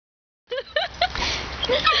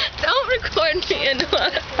Don't record me in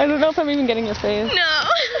one. I don't know if I'm even getting your face. No.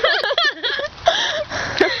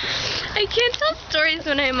 I can't tell stories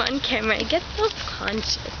when I'm on camera. I get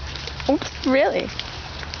self-conscious. Oops, really?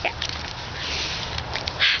 Yeah.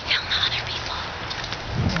 Film the other people.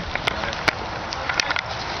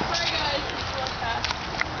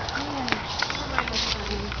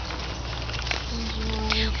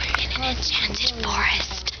 We're in an enchanted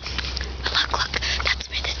forest. Look, that's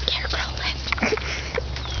where the scarecrow lives.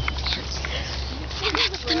 And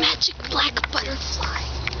that's the magic black butterfly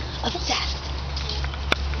of death.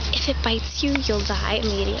 If it bites you, you'll die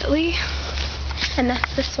immediately. And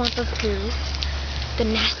that's the swamp of goo. The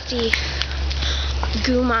nasty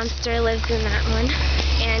goo monster lives in that one.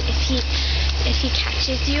 And if he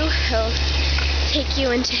catches you, he'll take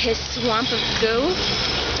you into his swamp of goo.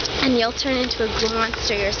 And you'll turn into a goo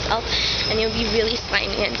monster yourself. And you'll be really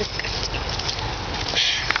slimy and disgusting.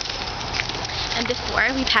 And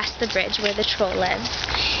before, we passed the bridge where the troll lives.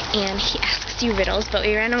 And he asks you riddles, but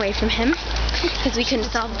we ran away from him because we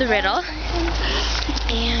couldn't solve the riddle.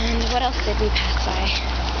 And what else did we pass by?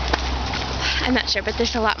 I'm not sure, but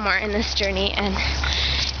there's a lot more in this journey, and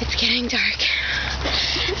it's getting dark.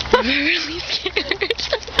 I'm really scared.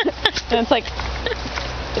 And it's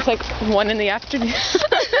like 1 in the afternoon.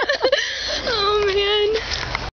 Oh man.